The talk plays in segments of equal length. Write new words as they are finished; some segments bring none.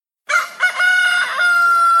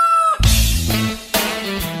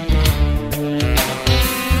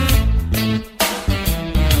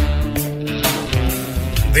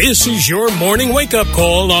This is your morning wake-up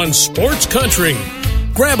call on Sports Country.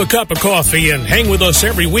 Grab a cup of coffee and hang with us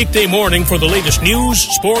every weekday morning for the latest news,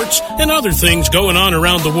 sports, and other things going on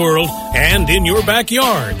around the world and in your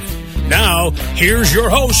backyard. Now, here's your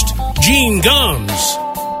host, Gene Gumbs.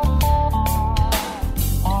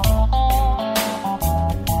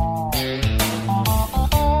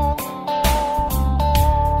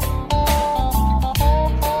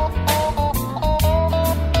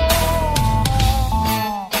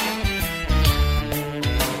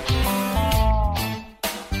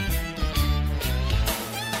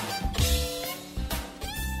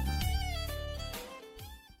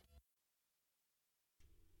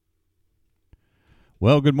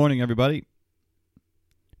 Well, good morning, everybody.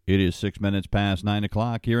 It is 6 minutes past 9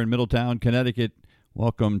 o'clock here in Middletown, Connecticut.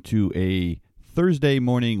 Welcome to a Thursday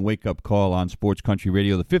morning wake-up call on Sports Country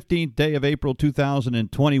Radio, the 15th day of April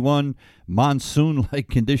 2021. Monsoon-like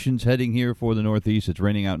conditions heading here for the Northeast. It's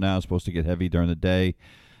raining out now. It's supposed to get heavy during the day.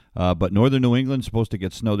 But northern New England is supposed to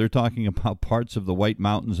get snow. They're talking about parts of the White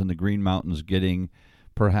Mountains and the Green Mountains getting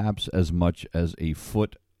perhaps as much as a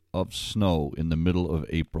foot of snow in the middle of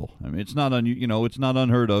April. I mean, it's not it's not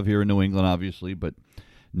unheard of here in New England, obviously, but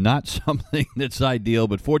not something that's ideal.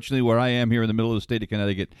 But fortunately, where I am here in the middle of the state of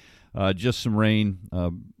Connecticut, just some rain,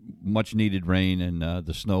 much needed rain, and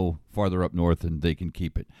the snow farther up north, and they can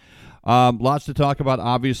keep it. Lots to talk about.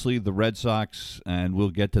 Obviously, the Red Sox, and we'll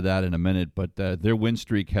get to that in a minute. But their win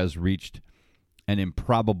streak has reached an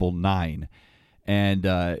improbable 9. And,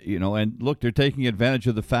 and look, they're taking advantage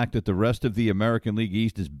of the fact that the rest of the American League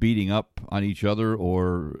East is beating up on each other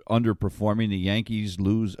or underperforming. The Yankees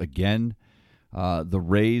lose again. The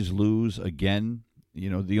Rays lose again. You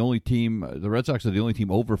know, the Red Sox are the only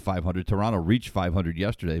team over 500. Toronto reached 500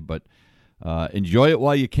 yesterday, but enjoy it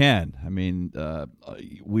while you can. I mean,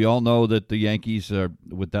 we all know that the Yankees,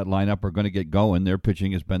 with that lineup, are going to get going. Their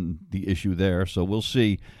pitching has been the issue there, so we'll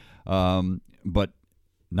see. But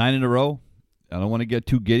 9 in a row. I don't want to get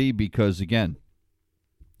too giddy because, again,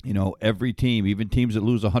 every team, even teams that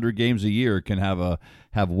lose 100 games a year, can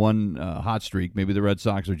have one hot streak. Maybe the Red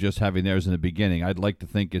Sox are just having theirs in the beginning. I'd like to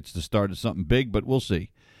think it's the start of something big, but we'll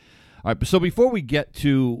see. All right, so before we get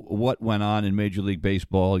to what went on in Major League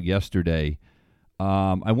Baseball yesterday,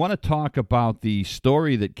 I want to talk about the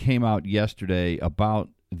story that came out yesterday about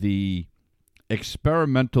the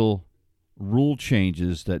experimental rule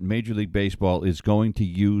changes that Major League Baseball is going to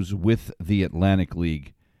use with the Atlantic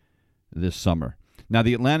League this summer. Now,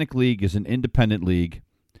 the Atlantic League is an independent league.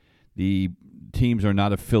 The teams are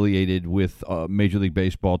not affiliated with Major League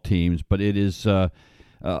Baseball teams, but it is a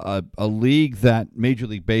league that Major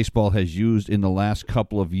League Baseball has used in the last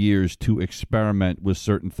couple of years to experiment with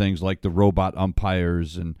certain things like the robot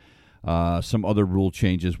umpires and some other rule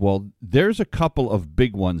changes. Well, there's a couple of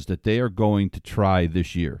big ones that they are going to try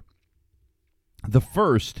this year. The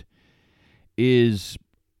first is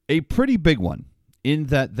a pretty big one in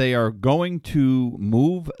that they are going to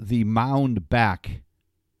move the mound back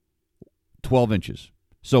 12 inches.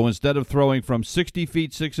 So instead of throwing from 60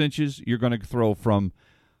 feet 6 inches, you're going to throw from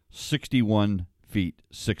 61 feet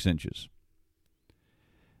 6 inches.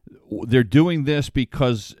 They're doing this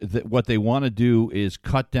because what they want to do is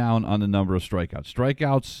cut down on the number of strikeouts.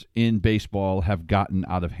 Strikeouts in baseball have gotten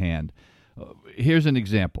out of hand. Here's an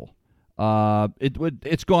example.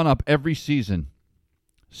 It's gone up every season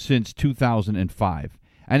since 2005.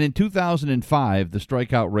 And in 2005, the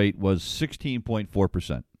strikeout rate was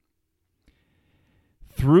 16.4%.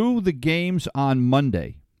 Through the games on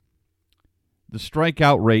Monday, the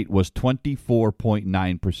strikeout rate was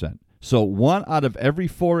 24.9%. So 1 out of every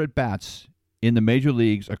 4 at-bats in the major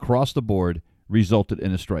leagues across the board resulted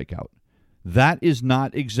in a strikeout. That is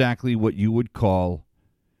not exactly what you would call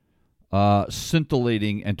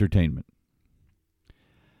scintillating entertainment.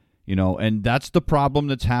 And that's the problem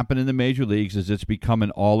that's happened in the major leagues is it's become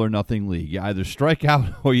an all-or-nothing league. You either strike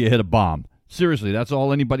out or you hit a bomb. Seriously, that's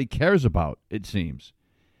all anybody cares about, it seems.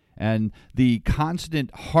 And the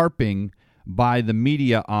constant harping by the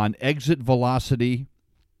media on exit velocity,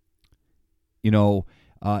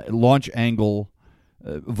 launch angle,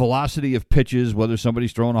 velocity of pitches, whether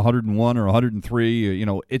somebody's throwing 101 or 103,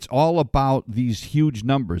 it's all about these huge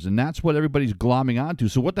numbers, and that's what everybody's glomming onto.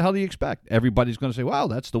 So what the hell do you expect? Everybody's going to say, "Wow,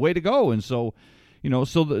 that's the way to go." And so,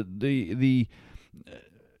 so the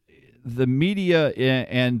media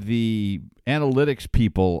and the analytics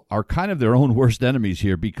people are kind of their own worst enemies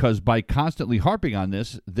here because by constantly harping on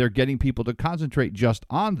this, they're getting people to concentrate just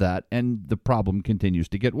on that, and the problem continues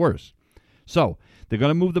to get worse. So they're going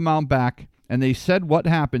to move the mound back. And they said what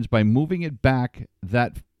happens by moving it back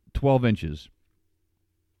that 12 inches.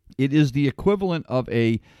 It is the equivalent of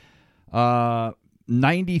a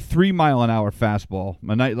 93 mile an hour fastball,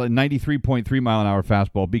 a 93.3 mile an hour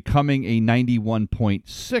fastball, becoming a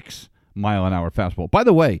 91.6 mile an hour fastball. By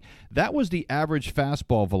the way, that was the average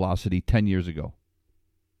fastball velocity 10 years ago.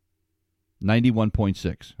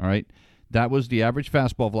 91.6, all right? That was the average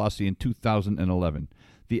fastball velocity in 2011.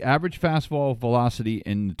 The average fastball velocity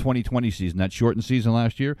in the 2020 season, that shortened season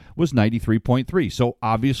last year, was 93.3. So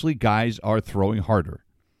obviously guys are throwing harder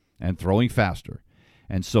and throwing faster.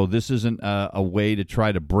 And so this isn't a way to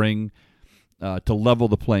try to bring, to level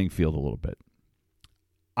the playing field a little bit.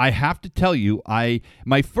 I have to tell you,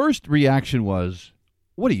 my first reaction was,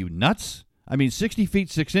 what are you, nuts? I mean, 60 feet,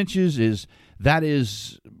 6 inches is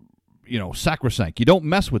sacrosanct. You don't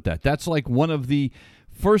mess with that. That's like one of the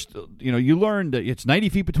first, you learned that it's 90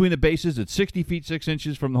 feet between the bases. It's 60 feet, 6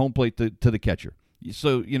 inches from the home plate to the catcher.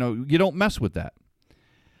 So, you don't mess with that.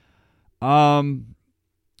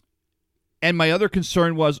 And my other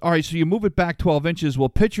concern was, all right, so you move it back 12 inches. Well,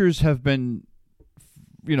 pitchers have been,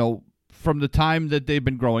 from the time that they've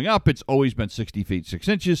been growing up, it's always been 60 feet, 6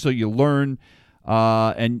 inches. So you learn,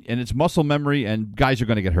 and it's muscle memory, and guys are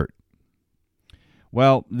going to get hurt.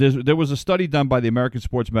 Well, there was a study done by the American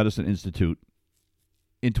Sports Medicine Institute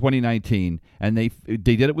in 2019, and they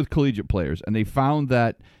did it with collegiate players, and they found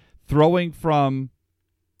that throwing from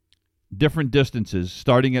different distances,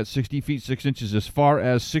 starting at 60 feet, 6 inches, as far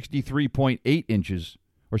as 63.8 inches,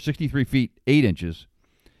 or 63 feet, 8 inches,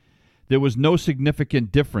 there was no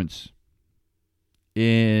significant difference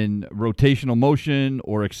in rotational motion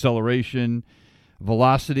or acceleration.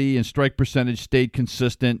 Velocity and strike percentage stayed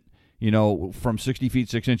consistent, from 60 feet,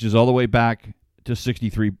 6 inches all the way back to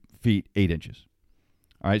 63 feet, 8 inches.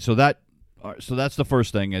 All right, so that's the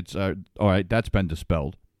first thing. It's all right, that's been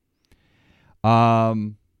dispelled.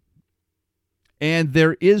 And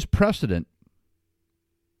there is precedent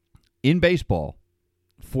in baseball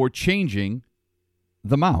for changing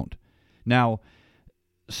the mound. Now,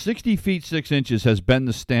 60 feet, 6 inches has been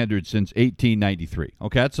the standard since 1893.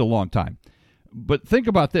 Okay, that's a long time. But think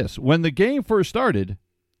about this. When the game first started,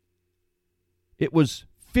 it was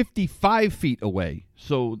 55 feet away.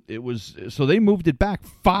 So they moved it back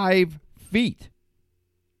 5 feet.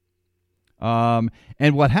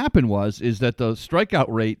 And what happened is that the strikeout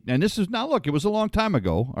rate, and this is now, look, it was a long time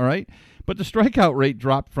ago, all right, but the strikeout rate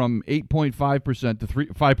dropped from 8.5% to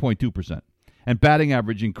 5.2%, and batting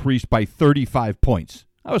average increased by 35 points.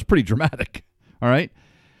 That was pretty dramatic, all right?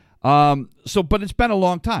 But it's been a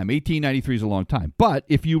long time. 1893 is a long time. But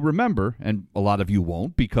if you remember, and a lot of you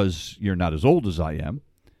won't because you're not as old as I am,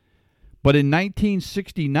 but in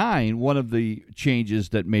 1969, one of the changes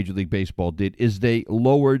that Major League Baseball did is they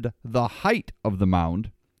lowered the height of the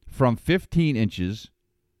mound from 15 inches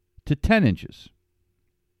to 10 inches.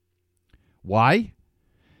 Why?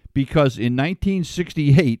 Because in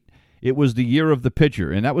 1968, it was the year of the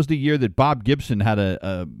pitcher, and that was the year that Bob Gibson had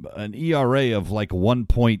an ERA of like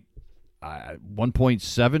 1.7,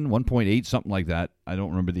 1.8, something like that. I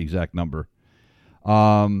don't remember the exact number.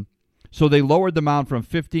 So they lowered the mound from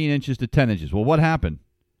 15 inches to 10 inches. Well, what happened?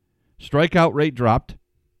 Strikeout rate dropped,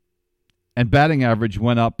 and batting average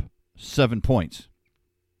went up 7 points.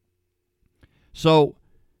 So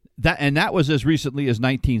that was as recently as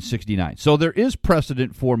 1969. So there is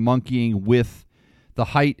precedent for monkeying with the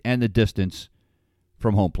height and the distance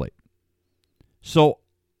from home plate. So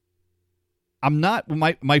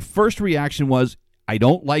my first reaction was, I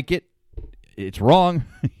don't like it. It's wrong.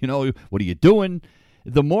 What are you doing?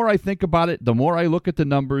 The more I think about it, the more I look at the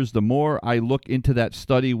numbers, the more I look into that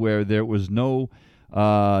study where there was no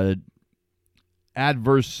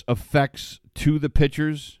adverse effects to the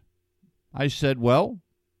pitchers. I said, well,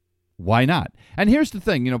 why not? And here's the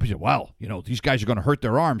thing, people say, well, these guys are going to hurt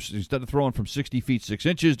their arms. Instead of throwing from 60 feet, 6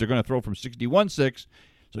 inches, they're going to throw from 61.6, so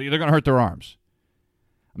they're going to hurt their arms.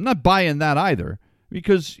 I'm not buying that either.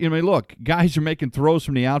 Because, look, guys are making throws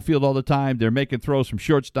from the outfield all the time. They're making throws from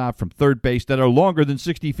shortstop, from third base that are longer than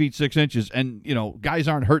 60 feet, 6 inches. And, guys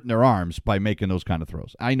aren't hurting their arms by making those kind of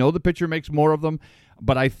throws. I know the pitcher makes more of them,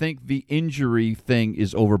 but I think the injury thing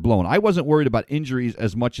is overblown. I wasn't worried about injuries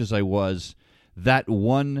as much as I was that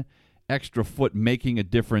one extra foot making a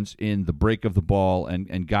difference in the break of the ball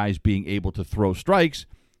and guys being able to throw strikes.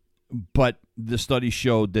 But the study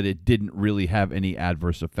showed that it didn't really have any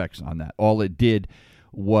adverse effects on that. All it did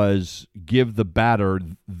was give the batter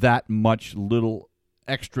that much little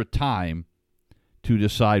extra time to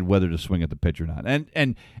decide whether to swing at the pitch or not.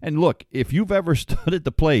 And look, if you've ever stood at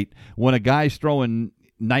the plate when a guy's throwing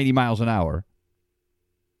 90 miles an hour,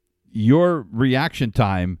 your reaction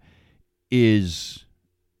time is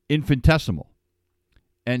infinitesimal.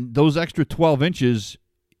 And those extra 12 inches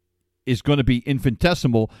is going to be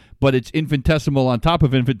infinitesimal, but it's infinitesimal on top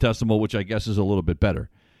of infinitesimal, which I guess is a little bit better.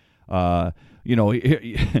 One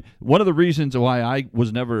of the reasons why I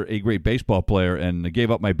was never a great baseball player and gave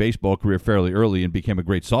up my baseball career fairly early and became a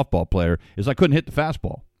great softball player is I couldn't hit the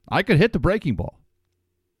fastball. I could hit the breaking ball,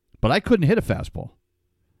 but I couldn't hit a fastball.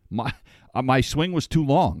 My swing was too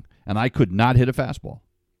long, and I could not hit a fastball.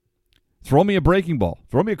 Throw me a breaking ball,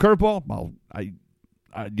 throw me a curveball. Well,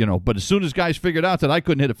 but as soon as guys figured out that I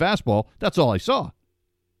couldn't hit a fastball, that's all I saw.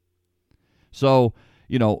 So,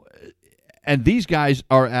 and these guys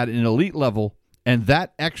are at an elite level, and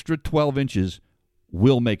that extra 12 inches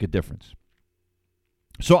will make a difference.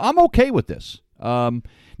 So I'm okay with this.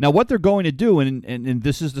 Now, what they're going to do, and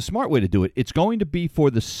this is the smart way to do it, it's going to be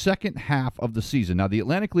for the second half of the season. Now, the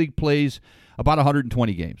Atlantic League plays about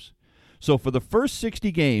 120 games. So for the first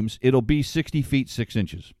 60 games, it'll be 60 feet, 6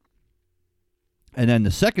 inches. And then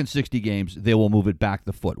the second 60 games, they will move it back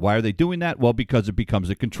the foot. Why are they doing that? Well, because it becomes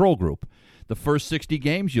a control group. The first 60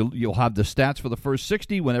 games, you'll have the stats for the first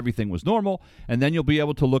 60 when everything was normal, and then you'll be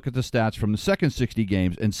able to look at the stats from the second 60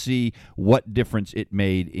 games and see what difference it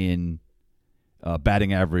made in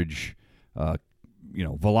batting average,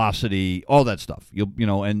 velocity, all that stuff.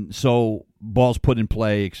 And so balls put in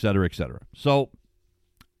play, et cetera, et cetera. So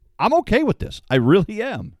I'm okay with this. I really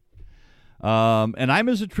am. And I'm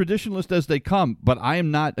as a traditionalist as they come, but I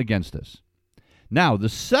am not against this. Now, the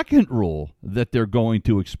second rule that they're going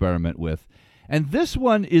to experiment with, and this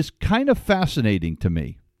one is kind of fascinating to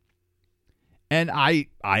me. And I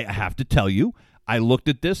have to tell you, I looked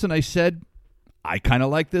at this and I said, I kind of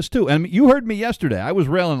like this too. And you heard me yesterday. I was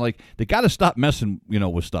railing like, they got to stop messing,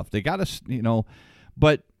 with stuff. They got to,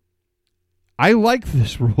 but I like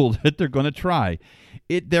this rule that they're going to try.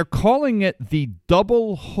 They're calling it the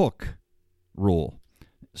double hook rule.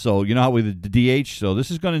 So, how with the DH, so this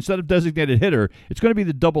is going to, instead of designated hitter, it's going to be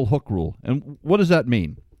the double hook rule. And what does that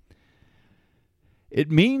mean? It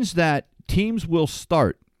means that teams will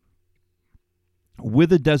start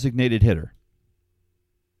with a designated hitter.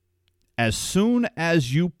 As soon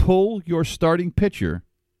as you pull your starting pitcher,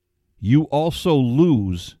 you also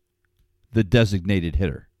lose the designated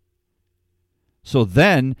hitter. So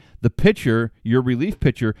then the pitcher, your relief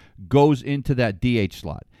pitcher, goes into that DH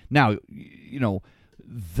slot. Now,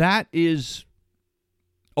 that is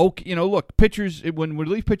okay. Look, pitchers, when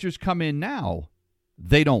relief pitchers come in now,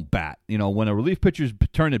 they don't bat. When a relief pitcher's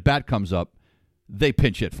turn at bat comes up, they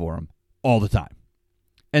pinch hit for him all the time.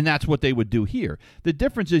 And that's what they would do here. The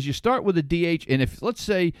difference is you start with a DH, and if, let's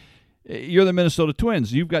say, you're the Minnesota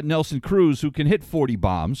Twins, you've got Nelson Cruz who can hit 40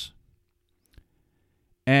 bombs,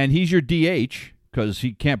 and he's your DH because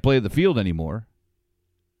he can't play the field anymore,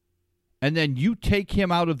 and then you take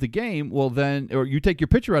him out of the game, or you take your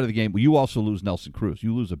pitcher out of the game, you also lose Nelson Cruz.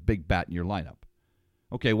 You lose a big bat in your lineup.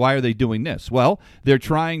 Okay, why are they doing this? Well, they're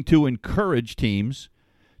trying to encourage teams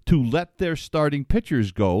to let their starting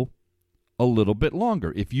pitchers go a little bit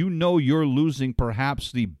longer. If you know you're losing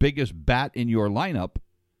perhaps the biggest bat in your lineup,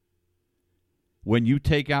 when you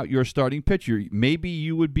take out your starting pitcher, maybe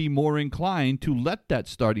you would be more inclined to let that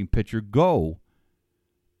starting pitcher go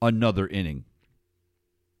another inning.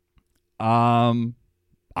 I'm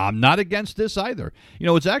not against this either.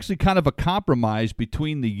 It's actually kind of a compromise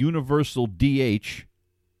between the universal DH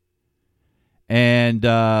and,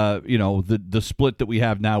 the split that we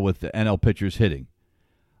have now with the NL pitchers hitting.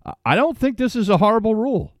 I don't think this is a horrible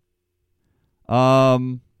rule.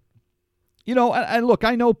 And look,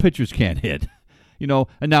 I know pitchers can't hit. And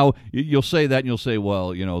now you'll say that and you'll say,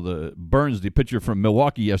 well, the Burns, the pitcher from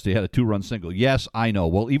Milwaukee yesterday, had a 2-run single. Yes, I know.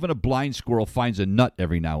 Well, even a blind squirrel finds a nut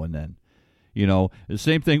every now and then. The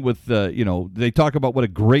same thing with, they talk about what a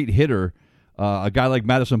great hitter a guy like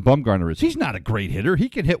Madison Bumgarner is. He's not a great hitter. He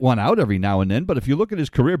can hit one out every now and then, but if you look at his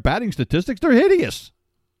career batting statistics, they're hideous.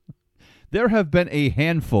 There have been a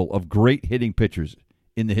handful of great hitting pitchers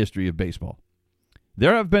in the history of baseball.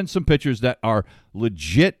 There have been some pitchers that are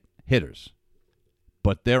legit hitters,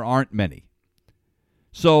 but there aren't many.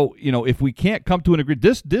 So, if we can't come to an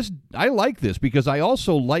agreement, I like this because I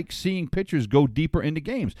also like seeing pitchers go deeper into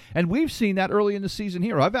games. And we've seen that early in the season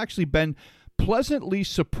here. I've actually been pleasantly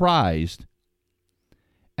surprised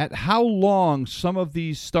at how long some of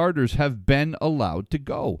these starters have been allowed to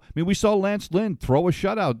go. I mean, we saw Lance Lynn throw a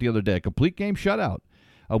shutout the other day, a complete game shutout.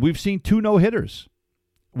 We've seen 2 no-hitters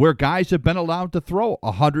where guys have been allowed to throw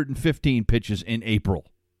 115 pitches in April.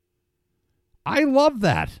 I love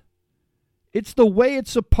that. It's the way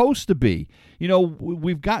it's supposed to be.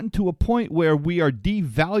 We've gotten to a point where we are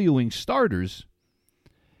devaluing starters,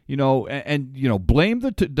 and blame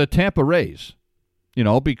the Tampa Rays,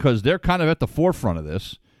 because they're kind of at the forefront of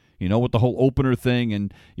this. with the whole opener thing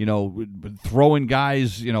and, throwing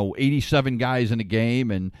guys, 87 guys in a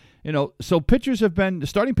game. And, so starting pitchers have been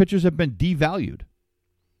devalued.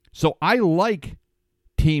 So I like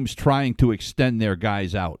teams trying to extend their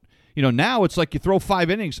guys out. Now it's like you throw 5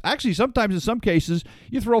 innings. Actually, sometimes in some cases,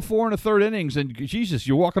 you throw 4 1/3 innings, and Jesus,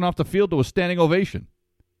 you're walking off the field to a standing ovation.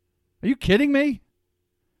 Are you kidding me?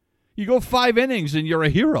 You go 5 innings, and you're a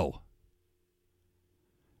hero.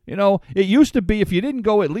 It used to be if you didn't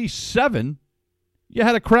go at least 7, you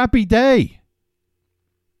had a crappy day.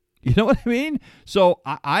 You know what I mean? So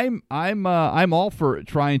I'm all for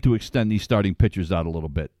trying to extend these starting pitchers out a little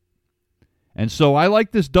bit, and so I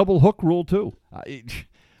like this double hook rule too.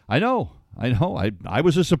 I know. I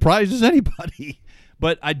was as surprised as anybody,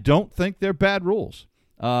 but I don't think they're bad rules.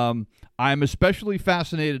 I'm especially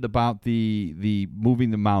fascinated about the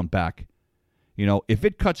moving the mound back. If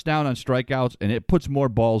it cuts down on strikeouts and it puts more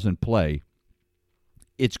balls in play,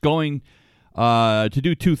 it's going to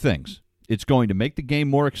do 2 things. It's going to make the game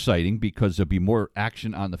more exciting because there'll be more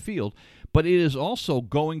action on the field, but it is also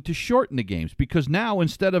going to shorten the games because now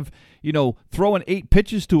instead of, throwing 8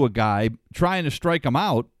 pitches to a guy trying to strike him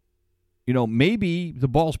out, maybe the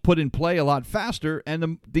ball's put in play a lot faster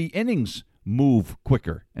and the innings move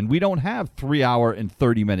quicker. And we don't have 3-hour and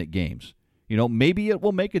 30-minute games. Maybe it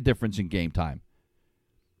will make a difference in game time.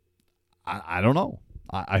 I don't know.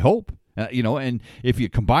 I hope. And if you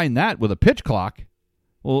combine that with a pitch clock,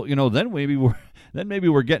 well, then maybe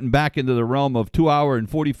we're getting back into the realm of 2-hour and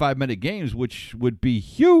 45-minute games, which would be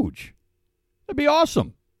huge. That'd be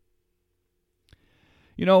awesome.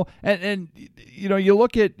 And you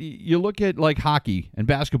look at like hockey and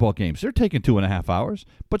basketball games. They're taking 2.5 hours,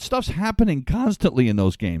 but stuff's happening constantly in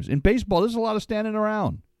those games. In baseball, there's a lot of standing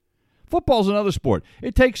around. Football's another sport.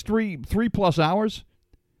 It takes 3+ hours,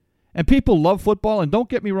 and people love football. And don't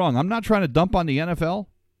get me wrong, I'm not trying to dump on the NFL,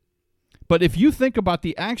 but if you think about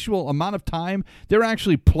the actual amount of time they're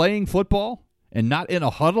actually playing football and not in a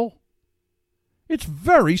huddle, it's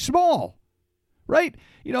very small. Right?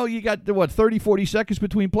 You got, 30, 40 seconds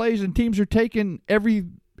between plays, and teams are taking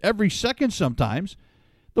every second sometimes.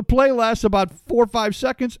 The play lasts about 4 or 5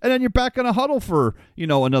 seconds, and then you're back in a huddle for,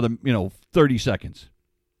 another, 30 seconds.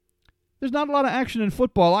 There's not a lot of action in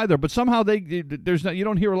football either, but somehow you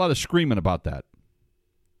don't hear a lot of screaming about that.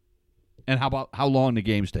 And how about how long the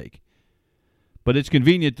games take? But it's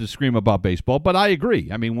convenient to scream about baseball, but I agree.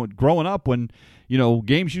 I mean, growing up when,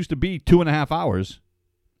 games used to be 2.5 hours,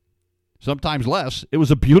 sometimes less, it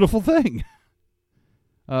was a beautiful thing.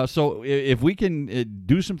 So if we can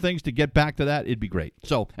do some things to get back to that, it'd be great.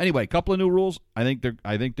 So anyway, a couple of new rules. I think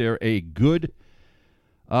they're a good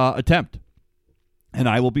attempt, and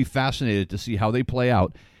I will be fascinated to see how they play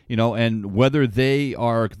out. And whether they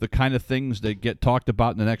are the kind of things that get talked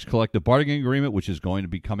about in the next collective bargaining agreement, which is going to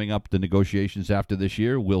be coming up, the negotiations after this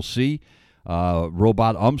year. We'll see.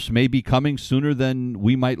 Robot umps may be coming sooner than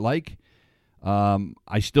we might like.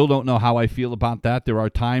 I still don't know how I feel about that. There are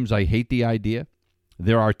times I hate the idea.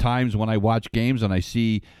 There are times when I watch games and I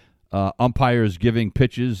see umpires giving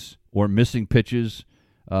pitches or missing pitches.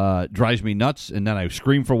 Drives me nuts, and then I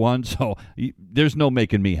scream for one. So there's no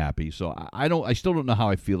making me happy. So I still don't know how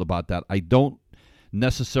I feel about that. I don't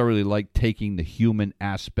necessarily like taking the human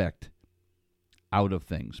aspect out of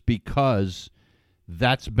things because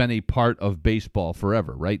that's been a part of baseball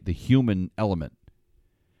forever, right? The human element.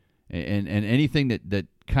 And anything that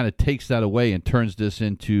kind of takes that away and turns this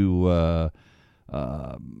into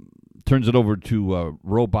turns it over to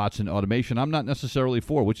robots and automation, I'm not necessarily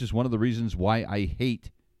for, which is one of the reasons why I hate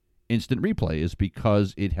instant replay, is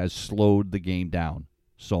because it has slowed the game down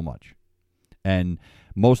so much. And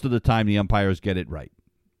most of the time the umpires get it right.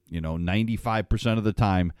 95% of the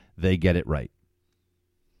time they get it right.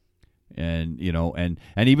 And and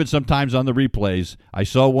even sometimes on the replays, I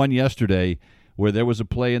saw one yesterday where there was a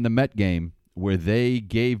play in the Met game where they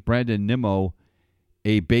gave Brandon Nimmo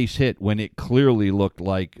a base hit when it clearly looked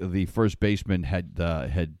like the first baseman had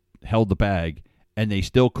held the bag, and they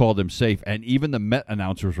still called him safe. And even the Met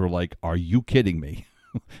announcers were like, "Are you kidding me?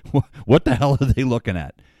 What the hell are they looking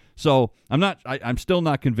at?" So I'm still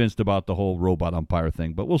not convinced about the whole robot umpire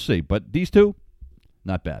thing, but we'll see. But these two,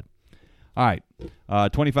 not bad. All right,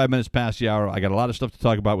 25 minutes past the hour. I got a lot of stuff to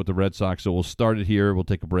talk about with the Red Sox, so we'll start it here. We'll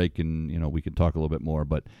take a break, and we can talk a little bit more.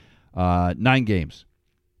 But 9 games.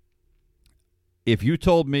 If you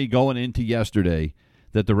told me going into yesterday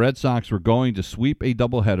that the Red Sox were going to sweep a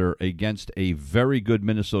doubleheader against a very good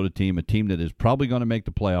Minnesota team, a team that is probably going to make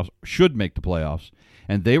the playoffs, should make the playoffs,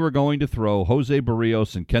 and they were going to throw Jose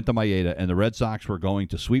Barrios and Kenta Maeda, and the Red Sox were going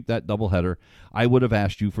to sweep that doubleheader, I would have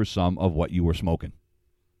asked you for some of what you were smoking.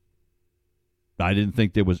 I didn't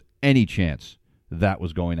think there was any chance that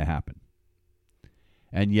was going to happen.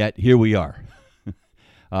 And yet, here we are.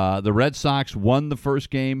 The Red Sox won the first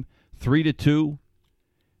game 3-2,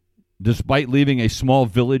 despite leaving a small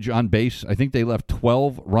village on base. I think they left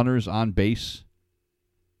 12 runners on base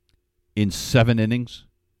in 7 innings.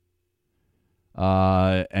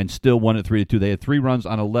 And still won it 3-2. They had 3 runs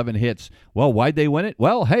on 11 hits. Well, why'd they win it?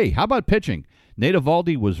 Well, hey, how about pitching? Nate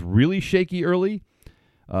Eovaldi was really shaky early.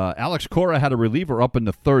 Alex Cora had a reliever up in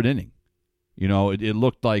the 3rd inning. You know, it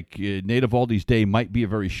looked like Nate Eovaldi's day might be a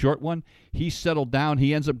very short one. He settled down.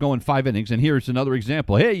 He ends up going 5 innings. And here's another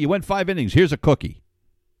example. Hey, you went 5 innings. Here's a cookie.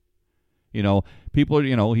 You know, people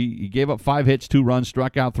are, he gave up 5 hits, 2 runs,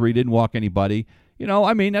 struck out 3, didn't walk anybody.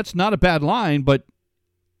 I mean, that's not a bad line, but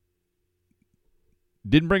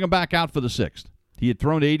didn't bring him back out for the 6th. He had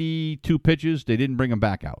thrown 82 pitches. They didn't bring him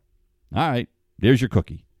back out. All right, there's your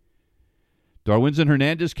cookie. Darwinzon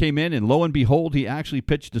Hernandez came in, and lo and behold, he actually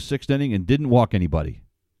pitched the 6th inning and didn't walk anybody.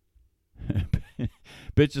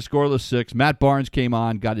 Pitched a scoreless 6. Matt Barnes came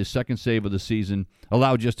on, got his 2nd save of the season,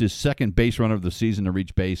 allowed just his 2nd base runner of the season to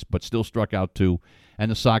reach base, but still struck out 2,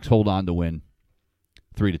 and the Sox hold on to win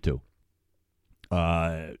 3-2.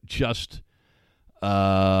 Just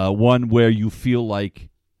one where you feel like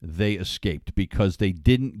they escaped because they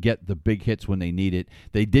didn't get the big hits when they need it.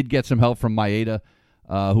 They did get some help from Maeda,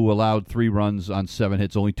 who allowed 3 runs on 7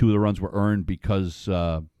 hits. Only 2 of the runs were earned because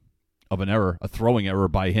of an error, a throwing error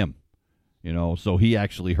by him. So he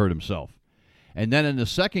actually hurt himself. And then in the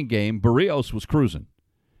second game, Barrios was cruising.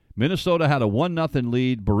 Minnesota had a 1-0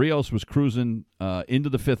 lead. Barrios was cruising into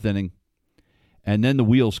the 5th inning, and then the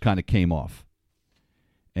wheels kind of came off.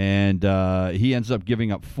 And he ends up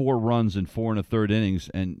giving up 4 runs in 4 1/3 innings.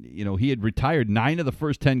 And, he had retired 9 of the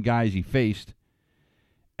first 10 guys he faced.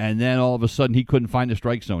 And then all of a sudden he couldn't find the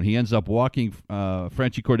strike zone. He ends up walking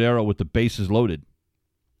Franchy Cordero with the bases loaded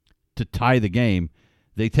to tie the game.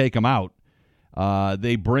 They take him out.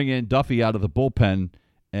 They bring in Duffy out of the bullpen.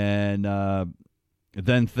 And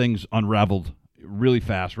then things unraveled really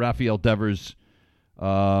fast. Rafael Devers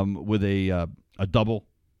with a double.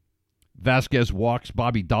 Vasquez walks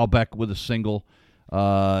Bobby Dahlbeck with a single,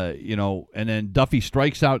 and then Duffy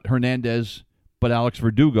strikes out Hernandez, but Alex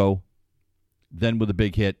Verdugo then with a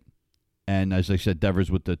big hit, and as I said,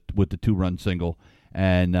 Devers with the 2-run single,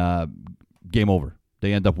 and game over.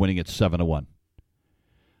 They end up winning it 7-1.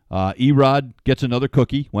 Erod gets another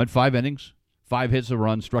cookie, went 5 innings, 5 hits, a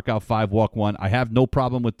run, struck out 5, walked 1. I have no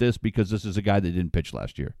problem with this because this is a guy that didn't pitch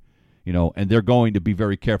last year. And they're going to be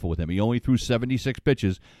very careful with him. He only threw 76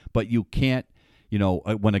 pitches, but you can't,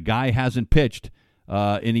 when a guy hasn't pitched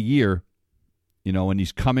in a year, and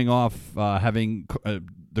he's coming off having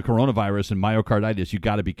the coronavirus and myocarditis, you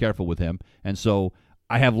got to be careful with him. And so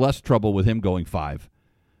I have less trouble with him going 5.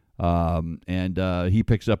 And he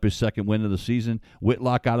picks up his 2nd win of the season.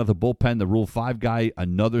 Whitlock out of the bullpen, the Rule 5 guy,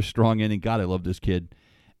 another strong inning. God, I love this kid.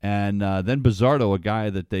 And then Bizzardo, a guy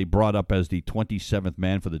that they brought up as the 27th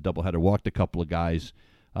man for the doubleheader, walked a couple of guys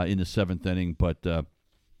in the 7th inning, but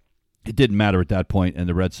it didn't matter at that point, and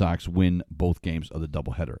the Red Sox win both games of the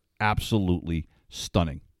doubleheader. Absolutely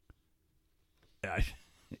stunning.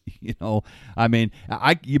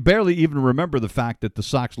 You barely even remember the fact that the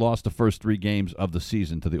Sox lost the first 3 games of the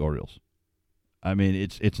season to the Orioles. I mean,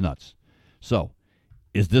 it's nuts. So,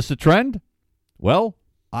 is this a trend? Well,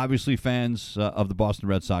 obviously, fans of the Boston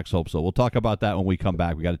Red Sox hope so. We'll talk about that when we come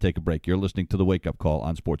back. We got to take a break. You're listening to the Wake Up Call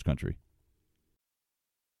on Sports Country.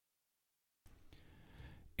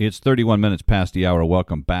 It's 31 minutes past the hour.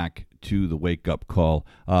 Welcome back to the Wake Up Call.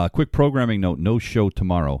 Quick programming note, no show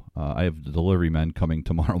tomorrow. I have the delivery men coming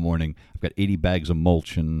tomorrow morning. I've got 80 bags of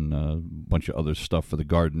mulch and a bunch of other stuff for the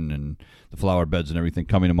garden and the flower beds and everything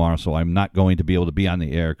coming tomorrow, so I'm not going to be able to be on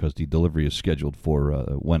the air because the delivery is scheduled for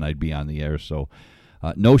when I'd be on the air, so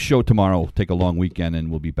no show tomorrow. We'll take a long weekend, and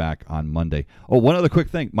we'll be back on Monday. Oh, one other quick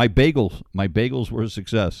thing. My bagels were a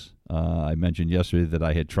success. I mentioned yesterday that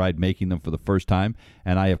I had tried making them for the first time,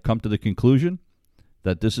 and I have come to the conclusion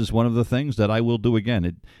that this is one of the things that I will do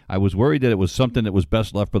again. I was worried that it was something that was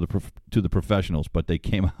best left to the professionals, but they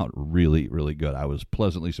came out really, really good. I was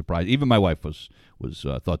pleasantly surprised. Even my wife was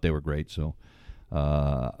thought they were great, so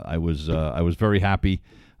I was very happy.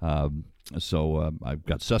 So I've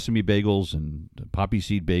got sesame bagels and poppy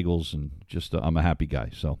seed bagels, and just I'm a happy guy.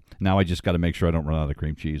 So now I just got to make sure I don't run out of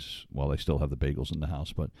cream cheese while I still have the bagels in the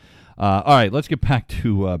house. But all right, let's get back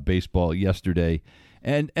to baseball yesterday.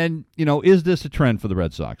 And is this a trend for the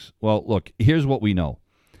Red Sox? Well, look, here's what we know.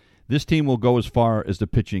 This team will go as far as the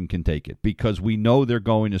pitching can take it because we know they're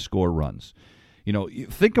going to score runs.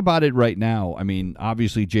 Think about it right now. I mean,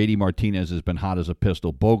 obviously, J.D. Martinez has been hot as a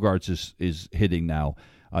pistol. Bogarts is hitting now.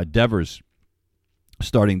 Devers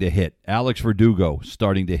starting to hit. Alex Verdugo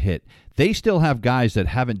starting to hit. They still have guys that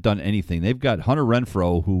haven't done anything. They've got Hunter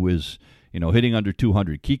Renfroe, who is hitting under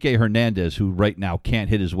 200. Kike Hernandez, who right now can't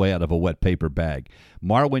hit his way out of a wet paper bag.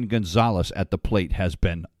 Marwin Gonzalez at the plate has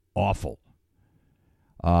been awful.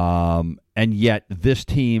 And yet this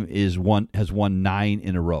team has won 9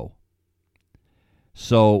 in a row.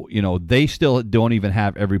 So, they still don't even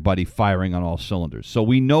have everybody firing on all cylinders. So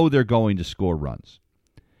we know they're going to score runs.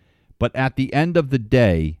 But at the end of the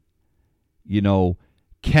day,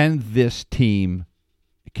 can this team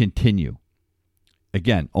continue?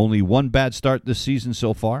 Again, only one bad start this season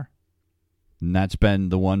so far, and that's been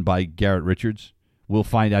the one by Garrett Richards. We'll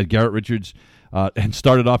find out. Garrett Richards and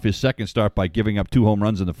started off his second start by giving up 2 home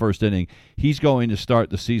runs in the first inning. He's going to start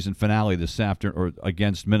the season finale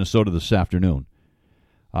against Minnesota this afternoon.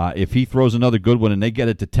 If he throws another good one and they get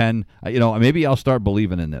it to 10, maybe I'll start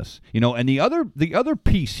believing in this. And the other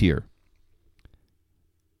piece here,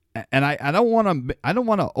 and I don't want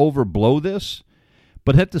to overblow this,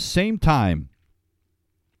 but at the same time,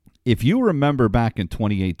 if you remember back in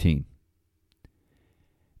 2018,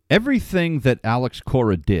 everything that Alex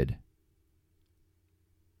Cora did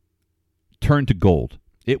turned to gold.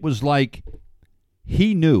 It was like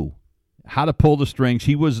he knew how to pull the strings.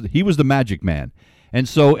 He was the magic man. And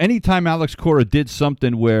so anytime Alex Cora did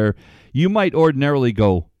something where you might ordinarily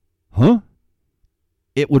go, huh?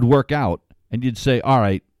 It would work out. And you'd say, all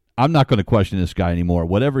right, I'm not going to question this guy anymore.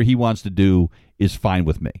 Whatever he wants to do is fine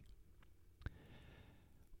with me.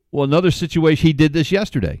 Well, another situation, he did this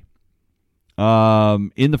yesterday.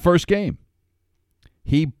 In the first game,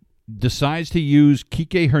 he decides to use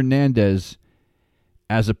Kike Hernandez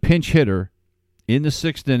as a pinch hitter in the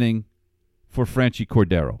 6th inning for Franchy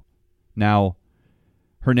Cordero. Now,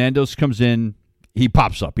 Hernandez comes in, he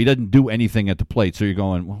pops up. He doesn't do anything at the plate, so you're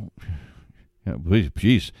going, well,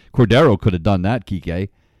 geez, Cordero could have done that, Kike.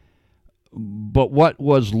 But what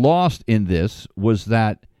was lost in this was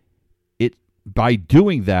that by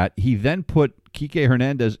doing that, he then put Kike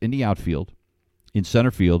Hernandez in the outfield, in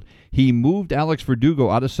center field. He moved Alex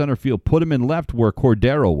Verdugo out of center field, put him in left where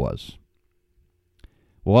Cordero was.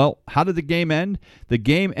 Well, how did the game end? The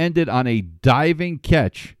game ended on a diving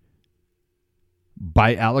catch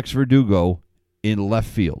by Alex Verdugo in left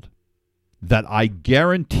field that I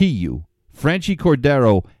guarantee you Franchy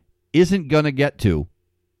Cordero isn't going to get to,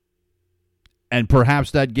 and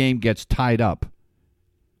perhaps that game gets tied up.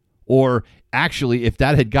 Or actually, if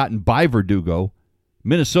that had gotten by Verdugo,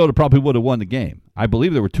 Minnesota probably would have won the game. I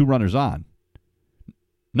believe there were 2 runners on.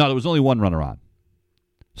 No, there was only 1 runner on.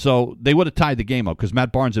 So they would have tied the game up because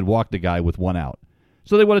Matt Barnes had walked the guy with 1 out.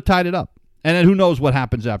 So they would have tied it up. And then who knows what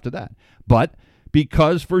happens after that. But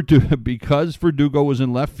because Verdugo was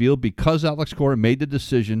in left field, because Alex Cora made the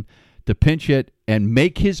decision to pinch hit and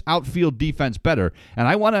make his outfield defense better. And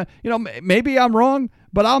I want to, maybe I'm wrong,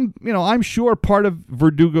 but I'm sure part of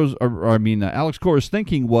Alex Cora's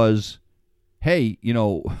thinking was, hey,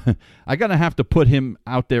 I gotta have to put him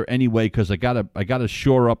out there anyway because I gotta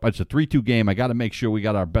shore up. It's a 3-2 game. I gotta make sure we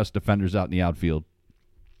got our best defenders out in the outfield.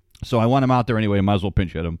 So I want him out there anyway. Might as well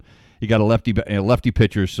pinch hit him. You got a lefty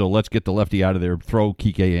pitcher, so let's get the lefty out of there. Throw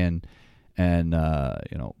Kike in, and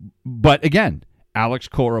But again, Alex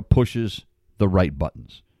Cora pushes the right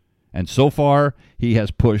buttons, and so far he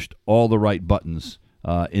has pushed all the right buttons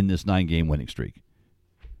in this 9-game winning streak.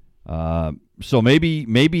 So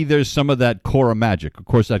maybe there's some of that Cora magic. Of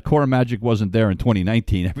course, that Cora magic wasn't there in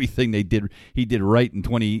 2019. Everything he did right in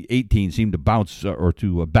 2018 seemed to bounce or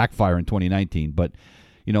to backfire in 2019. But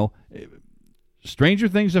stranger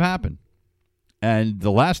things have happened. And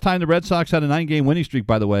the last time the Red Sox had a 9-game winning streak,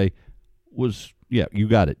 by the way, was you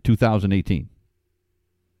got it, 2018.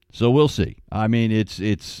 So we'll see. I mean,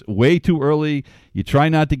 it's way too early. You try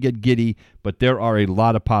not to get giddy, but there are a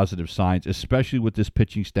lot of positive signs, especially with this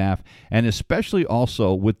pitching staff and especially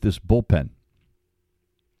also with this bullpen.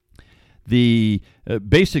 The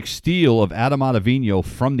basic steal of Adam Ottavino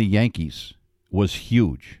from the Yankees was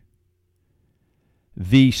huge.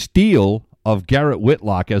 The steal of Garrett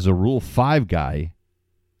Whitlock as a Rule 5 guy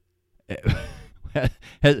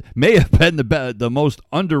may have been the most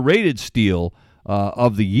underrated steal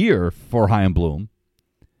of the year for Chaim Bloom.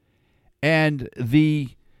 And the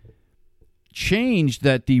change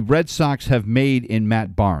that the Red Sox have made in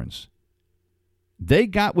Matt Barnes. They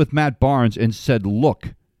got with Matt Barnes and said,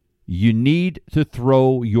 look, you need to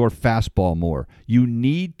throw your fastball more. You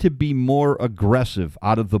need to be more aggressive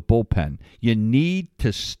out of the bullpen. You need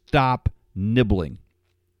to stop nibbling.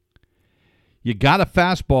 You got a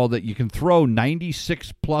fastball that you can throw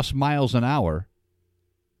 96 plus miles an hour.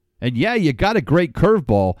 And yeah, you got a great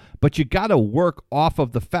curveball, but you got to work off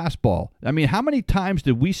of the fastball. I mean, how many times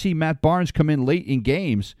did we see Matt Barnes come in late in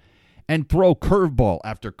games and throw curveball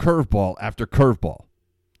after curveball after curveball?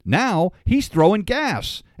 Now he's throwing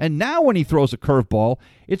gas. And now when he throws a curveball,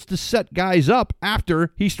 it's to set guys up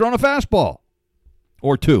after he's thrown a fastball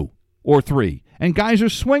or two or three. And guys are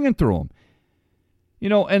swinging through him. You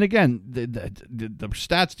know, and again, the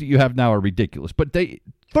stats that you have now are ridiculous. But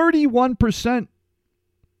 31%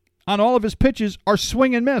 on all of his pitches are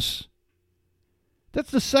swing and miss. That's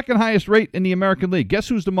the second highest rate in the American League. Guess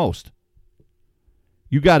who's the most?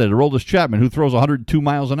 You got it, Aroldis Chapman, who throws 102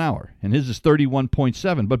 miles an hour, and his is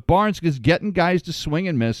 31.7. But Barnes is getting guys to swing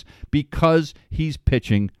and miss because he's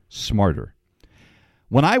pitching smarter.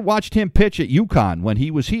 When I watched him pitch at UConn when he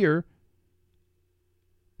was here,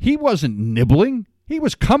 he wasn't nibbling. He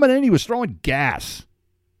was coming in, he was throwing gas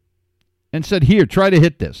and said, here, try to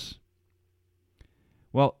hit this.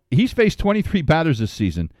 Well, he's faced 23 batters this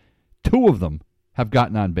season. 2 of them have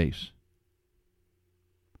gotten on base.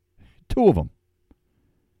 2 of them.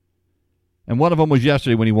 And one of them was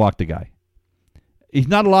yesterday when he walked the guy. He's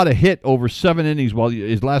not allowed to hit over 7 innings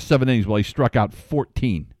his last 7 innings while he struck out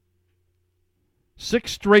 14.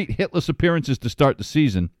 6 straight hitless appearances to start the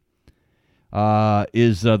season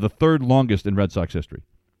is the third longest in Red Sox history.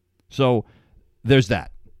 So there's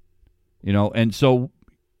that. You know, and so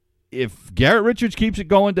if Garrett Richards keeps it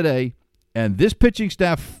going today and this pitching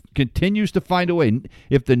staff continues to find a way,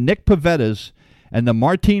 if the Nick Pavettas and the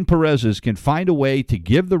Martin Perez's can find a way to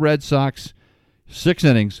give the Red Sox 6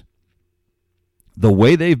 innings the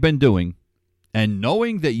way they've been doing, and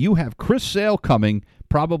knowing that you have Chris Sale coming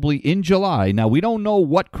probably in July. Now, we don't know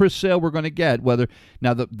what Chris Sale we're going to get.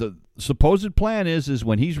 Now, the supposed plan is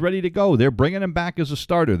when he's ready to go, they're bringing him back as a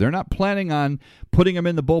starter. They're not planning on putting him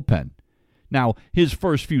in the bullpen. Now, his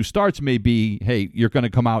first few starts may be, hey, you're going to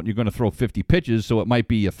come out and you're going to throw 50 pitches, so it might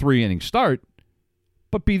be a 3-inning start.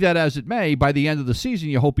 But be that as it may, by the end of the season,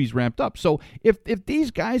 you hope he's ramped up. So if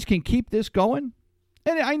these guys can keep this going,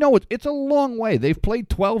 and I know it's a long way. They've played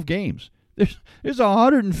 12 games. There's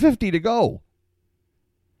 150 to go.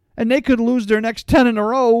 And they could lose their next 10 in a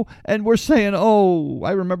row, and we're saying, oh,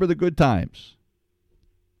 I remember the good times.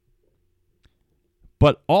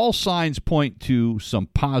 But all signs point to some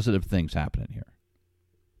positive things happening here.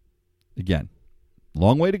 Again,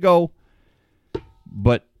 long way to go.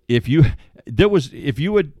 But if you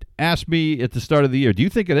had asked me at the start of the year, do you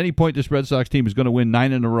think at any point this Red Sox team is going to win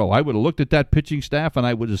 9 in a row? I would have looked at that pitching staff and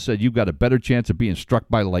I would have said, you've got a better chance of being struck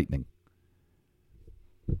by lightning.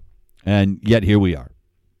 And yet here we are.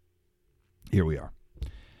 Here we are.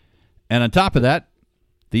 And on top of that,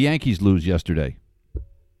 the Yankees lose yesterday.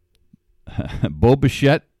 Bo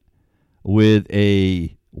Bichette with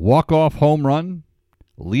a walk-off home run,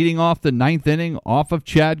 leading off the 9th inning off of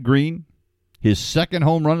Chad Green, his second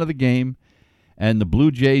home run of the game, and the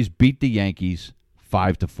Blue Jays beat the Yankees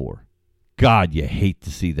 5-4. God, you hate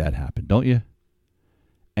to see that happen, don't you?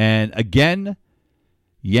 And again,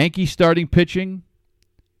 Yankee starting pitching,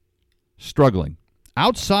 struggling.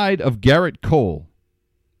 Outside of Garrett Cole,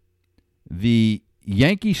 the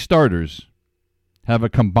Yankee starters have a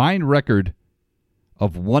combined record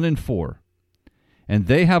of 1-4, and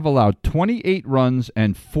they have allowed 28 runs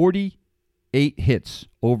and 48 hits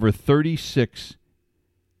over 36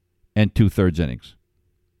 2/3 innings.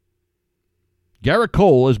 Garrett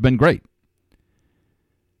Cole has been great,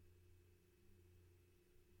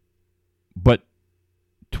 but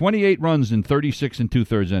 28 runs in 36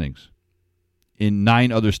 2/3 innings in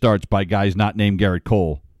 9 other starts by guys not named Garrett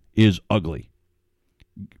Cole is ugly.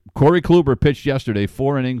 Corey Kluber pitched yesterday,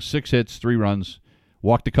 4 innings, 6 hits, 3 runs,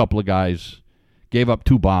 walked a couple of guys, gave up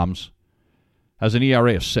 2 bombs, has an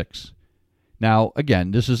ERA of 6. Now,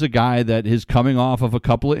 again, this is a guy that is coming off of a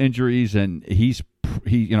couple of injuries, and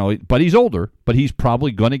but he's older, but he's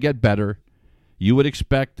probably going to get better. You would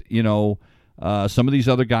expect, some of these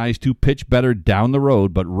other guys to pitch better down the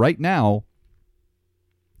road, but right now,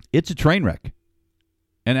 it's a train wreck,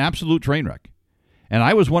 an absolute train wreck. And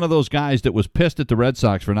I was one of those guys that was pissed at the Red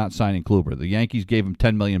Sox for not signing Kluber. The Yankees gave him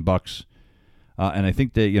 $10 million, and I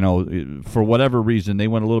think they, for whatever reason, they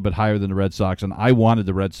went a little bit higher than the Red Sox, and I wanted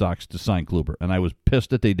the Red Sox to sign Kluber, and I was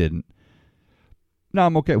pissed that they didn't. Now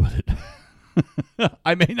I'm okay with it.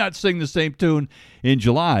 I may not sing the same tune in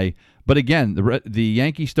July, but again, the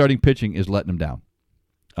Yankee starting pitching is letting them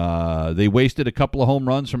down. They wasted a couple of home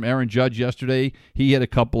runs from Aaron Judge yesterday. He had a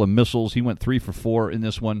couple of missiles. He went 3 for 4 in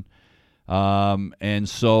this one. And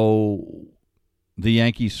so the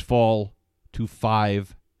Yankees fall to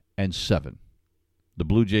 5-7. The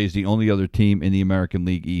Blue Jays, the only other team in the American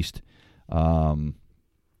League East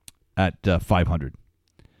at 500.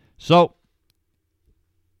 So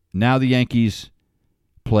now the Yankees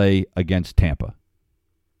play against Tampa.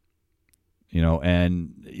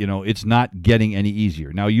 It's not getting any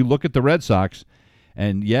easier. Now you look at the Red Sox,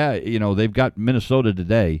 and they've got Minnesota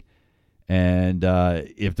today. And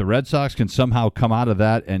if the Red Sox can somehow come out of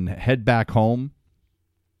that and head back home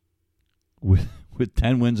with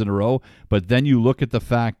 10 wins in a row, but then you look at the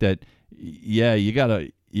fact that, you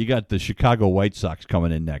got the Chicago White Sox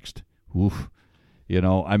coming in next. Oof.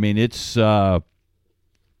 It's not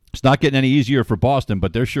getting any easier for Boston,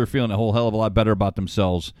 but they're sure feeling a whole hell of a lot better about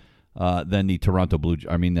themselves than the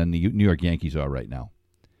than the New York Yankees are right now.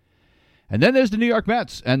 And then there's the New York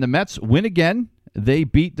Mets, and the Mets win again. They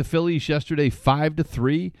beat the Phillies yesterday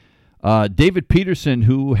 5-3. David Peterson,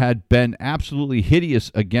 who had been absolutely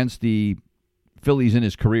hideous against the Phillies in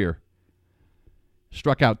his career,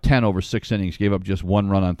 struck out 10 over 6 innings, gave up just 1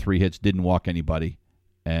 run on 3 hits, didn't walk anybody.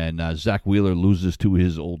 And Zach Wheeler loses to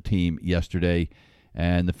his old team yesterday.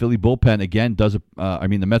 And the Philly bullpen, again, the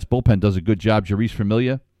Mets bullpen does a good job. Jeurys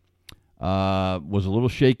Familia was a little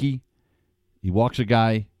shaky. He walks a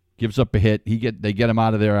guy, gives up a hit. They get him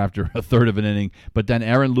out of there after a third of an inning. But then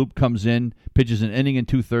Aaron Loup comes in, pitches an inning and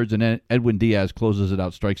 2/3, and then Edwin Diaz closes it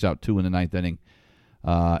out, strikes out 2 in the 9th inning.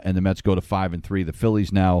 And the Mets go to 5-3. The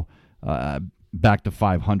Phillies now back to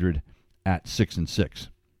 500 at 6-6.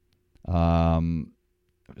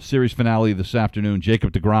 Series finale this afternoon.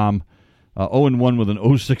 Jacob deGrom, 0-1 with an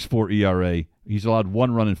 0.64 ERA. He's allowed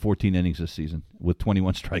 1 run in 14 innings this season with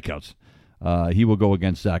 21 strikeouts. He will go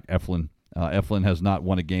against Zach Eflin. Eflin has not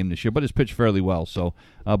won a game this year, but has pitched fairly well. So,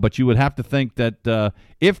 but you would have to think that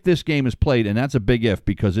if this game is played, and that's a big if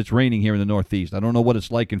because it's raining here in the Northeast. I don't know what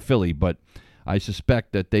it's like in Philly, but I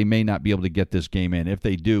suspect that they may not be able to get this game in. If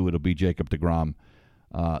they do, it'll be Jacob deGrom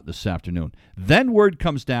this afternoon. Then word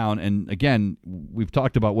comes down, and again, we've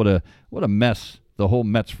talked about what a mess the whole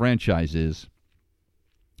Mets franchise is.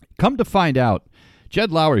 Come to find out,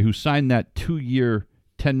 Jed Lowrie, who signed that 2-year,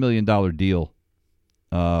 $10 million deal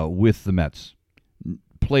with the Mets,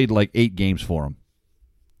 played like 8 games for him.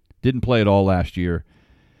 Didn't play at all last year.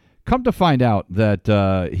 Come to find out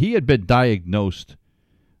that he had been diagnosed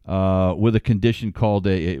with a condition called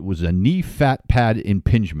it was a knee fat pad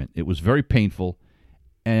impingement. It was very painful,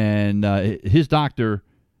 and his doctor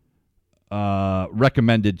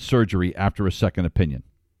recommended surgery after a second opinion.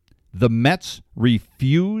 The Mets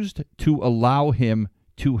refused to allow him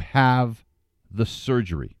to have the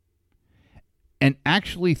surgery and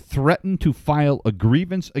actually threatened to file a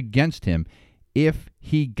grievance against him if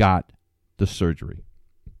he got the surgery.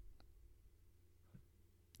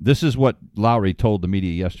 This is what Lowrie told the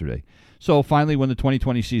media yesterday. So finally, when the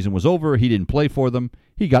 2020 season was over, he didn't play for them.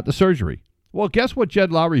 He got the surgery. Well, guess what Jed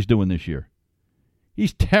Lowrie's doing this year?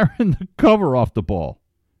 He's tearing the cover off the ball.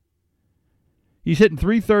 He's hitting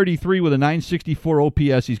 .333 with a .964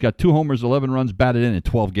 OPS. He's got 2 homers, 11 runs batted in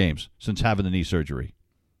 12 games since having the knee surgery.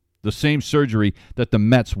 The same surgery that the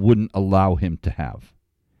Mets wouldn't allow him to have.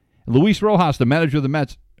 Luis Rojas, the manager of the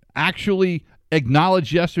Mets, actually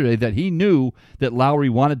acknowledged yesterday that he knew that Lowrie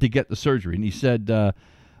wanted to get the surgery. And he said, I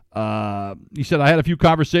had a few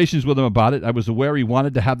conversations with him about it. I was aware he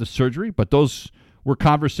wanted to have the surgery, but those were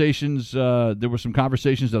conversations, there were some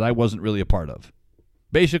conversations that I wasn't really a part of.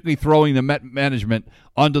 Basically throwing the Met management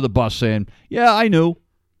under the bus saying, yeah, I knew.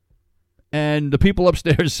 And the people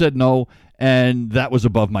upstairs said no, and that was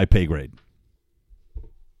above my pay grade.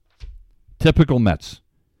 Typical Mets.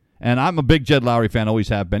 And I'm a big Jed Lowrie fan, always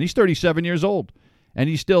have been. He's 37 years old, and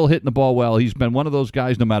he's still hitting the ball well. He's been one of those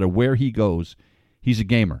guys, no matter where he goes, he's a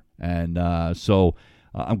gamer. And so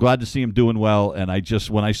I'm glad to see him doing well. And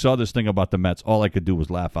when I saw this thing about the Mets, all I could do was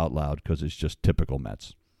laugh out loud because it's just typical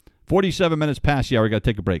Mets. 47 minutes past the hour. We got to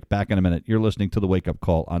take a break. Back in a minute. You're listening to the Wake Up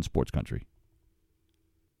Call on Sports Country.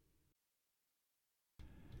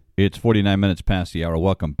 It's 49 minutes past the hour.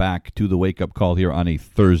 Welcome back to the Wake Up Call here on a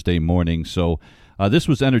Thursday morning. So this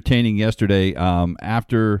was entertaining yesterday.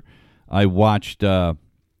 After I watched the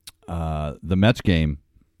Mets game,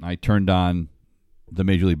 I turned on the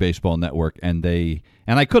Major League Baseball Network, and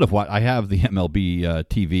I could have watched. I have the MLB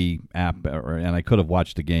TV app, and I could have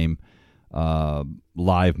watched the game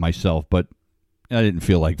live myself, but I didn't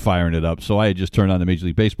feel like firing it up. So I had just turned on the Major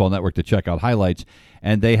League Baseball Network to check out highlights,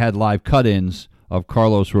 and they had live cut-ins of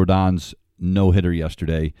Carlos Rodon's no-hitter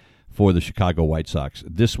yesterday for the Chicago White Sox.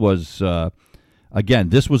 This was, again,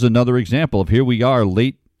 this was another example of here we are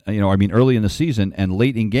early in the season and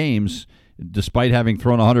late in games, despite having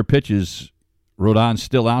thrown 100 pitches, Rodon's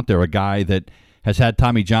still out there, a guy that has had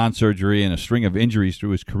Tommy John surgery and a string of injuries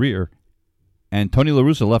through his career, and Tony La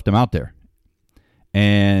Russa left him out there.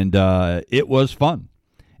 And it was fun.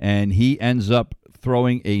 And he ends up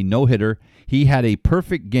throwing a no-hitter. He had a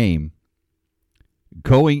perfect game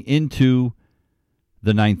going into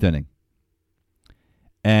the ninth inning.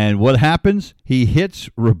 And what happens? He hits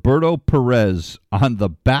Roberto Perez on the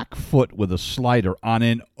back foot with a slider on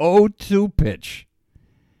an 0-2 pitch.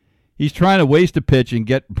 He's trying to waste a pitch and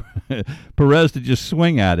get Perez to just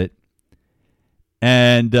swing at it.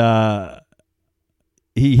 And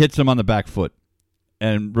he hits him on the back foot.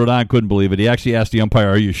 And Rodon couldn't believe it. He actually asked the umpire,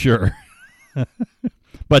 "Are you sure?"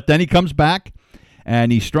 But then he comes back,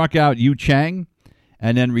 and he struck out Yu Chang,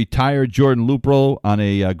 and then retired Jordan Lupro on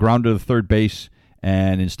a grounder to third base.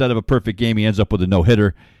 And instead of a perfect game, he ends up with a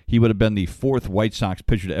no-hitter. He would have been the fourth White Sox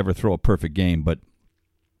pitcher to ever throw a perfect game, but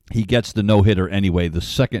he gets the no-hitter anyway, the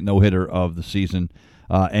second no-hitter of the season,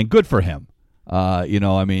 and good for him.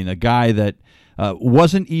 A guy that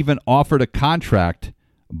wasn't even offered a contract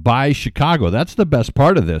by Chicago. That's the best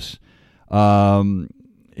part of this.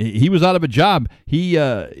 He was out of a job.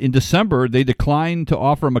 In December, they declined to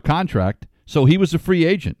offer him a contract, so he was a free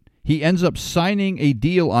agent. He ends up signing a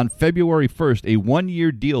deal on February 1st, a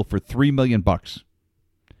one-year deal for $3 million.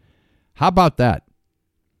 How about that?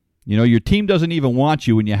 Your team doesn't even want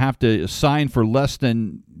you, and you have to sign for less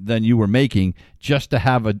than you were making just to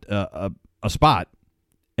have a spot,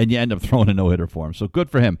 and you end up throwing a no-hitter for him. So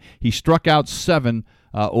good for him. He struck out 7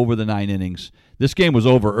 over the 9 innings. This game was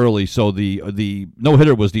over early, so the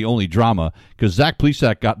no-hitter was the only drama because Zach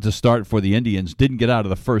Plesac got to start for the Indians, didn't get out of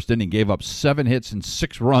the first inning, gave up 7 hits and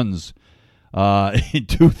 6 runs in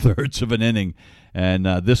 2/3 of an inning. And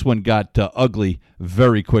this one got ugly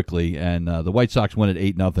very quickly, and the White Sox win at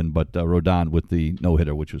 8-0, but Rodon with the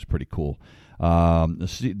no-hitter, which was pretty cool.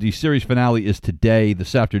 The series finale is today,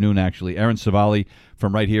 this afternoon, actually. Aaron Savali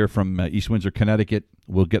from right here from East Windsor, Connecticut,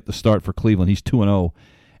 will get the start for Cleveland. He's 2-0.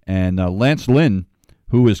 And Lance Lynn,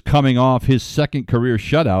 who is coming off his second career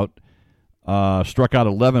shutout, struck out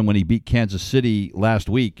 11 when he beat Kansas City last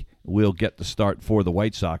week, will get the start for the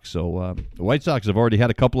White Sox. So the White Sox have already had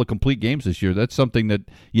a couple of complete games this year. That's something that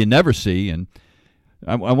you never see. And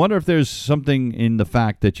I wonder if there's something in the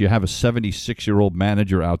fact that you have a 76-year-old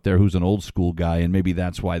manager out there who's an old-school guy, and maybe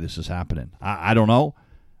that's why this is happening. I don't know,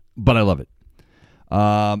 but I love it.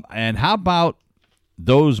 And how about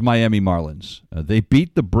those Miami Marlins? They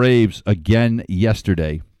beat the Braves again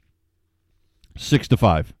yesterday,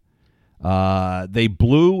 6-5. They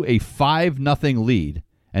blew a 5-0 lead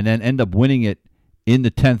and then end up winning it in the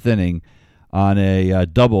 10th inning on a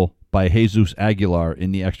double by Jesus Aguilar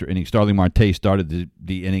in the extra inning. Starling Marte started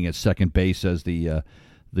the inning at second base as the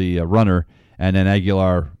runner, and then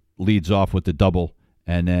Aguilar leads off with the double,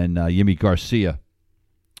 and then Yimi Garcia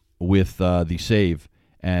with the save,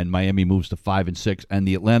 and Miami moves to 5-6. And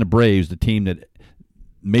the Atlanta Braves, the team that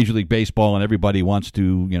Major League Baseball and everybody wants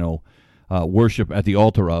to worship at the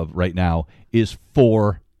altar of right now, is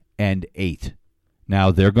 4-8.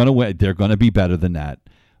 Now they're going to win. They're going to be better than that,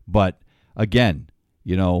 but again,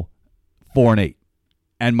 4-8.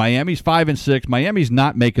 And Miami's 5-6. Miami's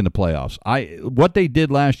not making the playoffs. What they did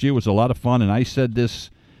last year was a lot of fun, and I said this,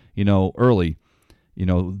 early.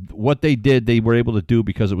 What they did, they were able to do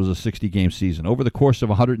because it was a 60-game season. Over the course of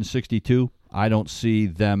 162, I don't see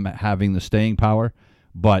them having the staying power,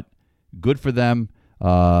 but good for them.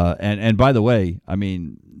 And by the way,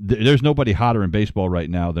 there's nobody hotter in baseball right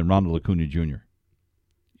now than Ronald Acuna Jr.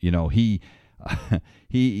 He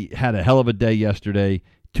had a hell of a day yesterday.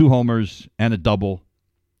 2 homers and a double.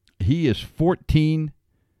 He is 14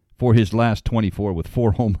 for his last 24 with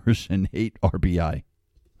 4 homers and 8 RBI.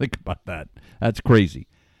 Think about that. That's crazy.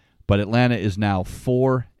 But Atlanta is now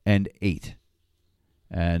 4-8.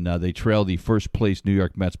 And they trail the first place New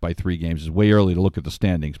York Mets by 3 games. It's way early to look at the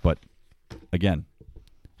standings, but again,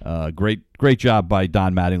 great job by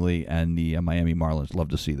Don Mattingly and the Miami Marlins. Love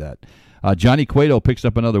to see that. Johnny Cueto picks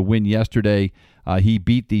up another win yesterday. He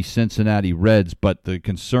beat the Cincinnati Reds, but the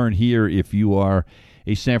concern here, if you are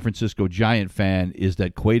a San Francisco Giant fan, is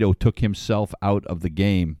that Cueto took himself out of the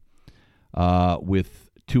game with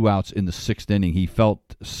 2 outs in the 6th inning. He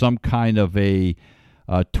felt some kind of a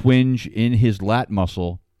twinge in his lat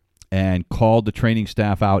muscle and called the training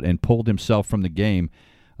staff out and pulled himself from the game.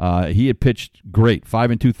 He had pitched great,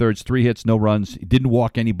 5 2/3, 3 hits, no runs. He didn't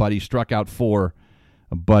walk anybody, struck out 4,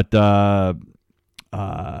 but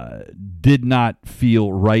did not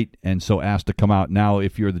feel right, and so asked to come out. Now,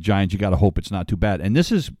 if you're the Giants, you got to hope it's not too bad. And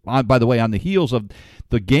this is, by the way, on the heels of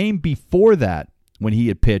the game before that when he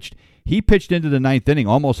had pitched. He pitched into the 9th inning,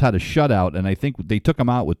 almost had a shutout, and I think they took him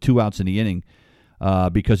out with 2 outs in the inning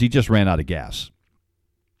because he just ran out of gas.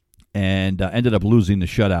 and ended up losing the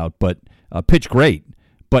shutout, but pitched great,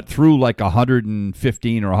 but threw like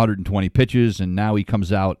 115 or 120 pitches, and now he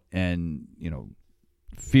comes out and,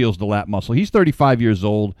 feels the lat muscle. He's 35 years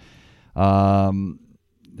old,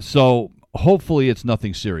 so hopefully it's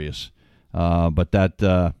nothing serious, but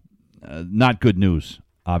that not good news,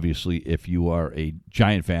 obviously, if you are a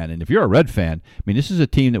Giant fan. And if you're a Red fan, I mean, this is a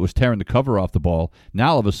team that was tearing the cover off the ball.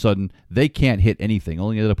 Now, all of a sudden, they can't hit anything.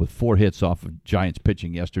 Only ended up with 4 hits off of Giants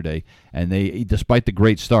pitching yesterday. And they, despite the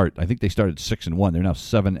great start, I think they started 6-1. They're now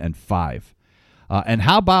 7-5. And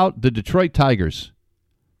how about the Detroit Tigers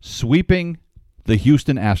sweeping the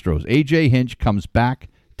Houston Astros? A.J. Hinch comes back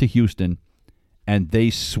to Houston, and they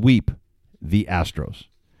sweep the Astros.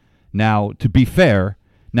 Now, to be fair,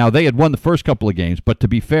 they had won the first couple of games, but to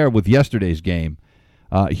be fair with yesterday's game,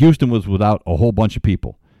 Houston was without a whole bunch of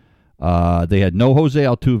people. They had no Jose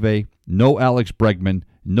Altuve, no Alex Bregman,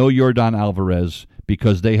 no Yordan Alvarez,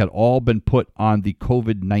 because they had all been put on the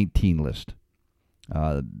COVID-19 list.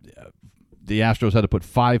 The Astros had to put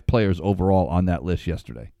 5 players overall on that list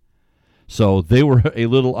yesterday. So they were a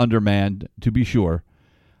little undermanned, to be sure.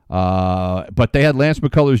 But they had Lance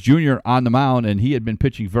McCullers Jr. on the mound, and he had been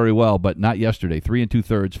pitching very well, but not yesterday. 3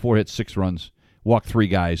 2/3, 4 hits, 6 runs, walked 3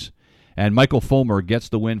 guys. And Michael Fulmer gets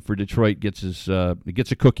the win for Detroit, gets a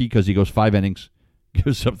cookie because he goes 5 innings,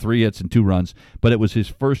 gives up 3 hits and 2 runs. But it was his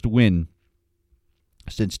first win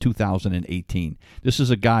since 2018. This is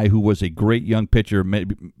a guy who was a great young pitcher.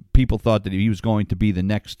 People thought that he was going to be the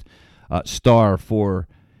next star for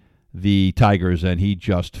the Tigers, and he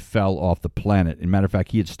just fell off the planet. As a matter of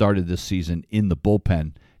fact, he had started this season in the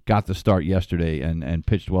bullpen, got the start yesterday, and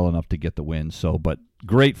pitched well enough to get the win. So, but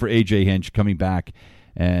great for A.J. Hinch coming back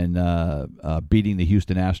and beating the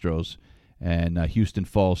Houston Astros. And Houston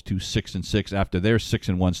falls to 6-6 after their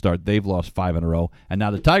 6-1 start. They've lost 5 in a row, and now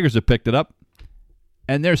the Tigers have picked it up,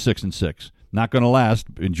 and they're 6-6. Not going to last.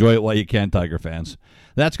 Enjoy it while you can, Tiger fans.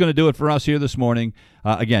 That's going to do it for us here this morning.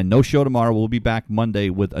 Again, no show tomorrow. We'll be back Monday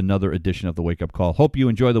with another edition of the Wake Up Call. Hope you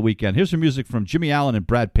enjoy the weekend. Here's some music from Jimmy Allen and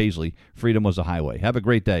Brad Paisley. Freedom Was a Highway. Have a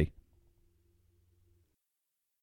great day.